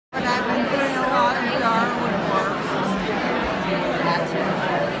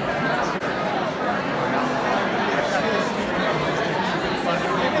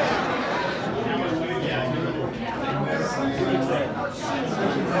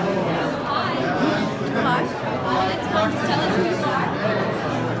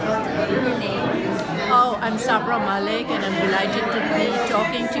I'm Sabra Malik, and I'm delighted to be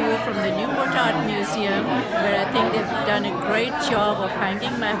talking to you from the Newport Art Museum, where I think they've done a great job of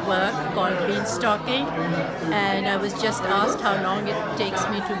hanging my work called beanstalking. And I was just asked how long it takes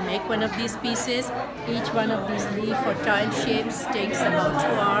me to make one of these pieces. Each one of these leaf or tile shapes takes about 2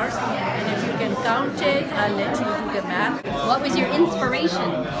 hours, and if you can count it, I'll let you do the math. What was your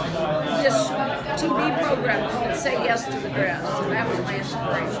inspiration? This TV program called Say Yes to the Dress, and that was my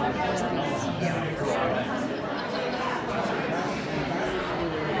inspiration for this piece. Yeah, for sure.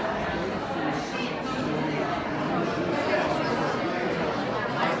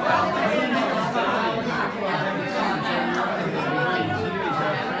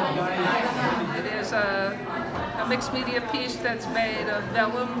 It is a mixed media piece that's made of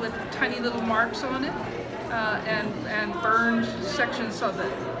vellum with tiny little marks on it and burned sections of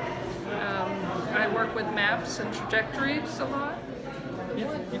it. I work with maps and trajectories a lot.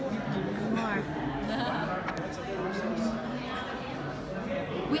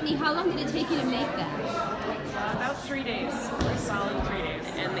 Whitney, how long did it take you to make that? About 3 days, a solid 3 days.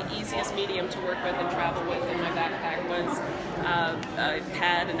 And the easiest medium to work with and travel with in my backpack was a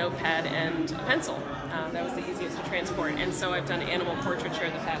pad, a notepad, and a pencil. That was the easiest to transport. And so I've done animal portraiture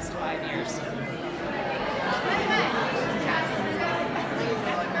the past 5 years.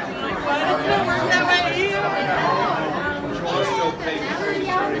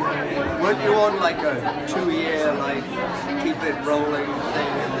 Weren't you on like a 2-year, like, keep it rolling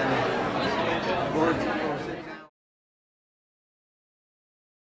thing and then, or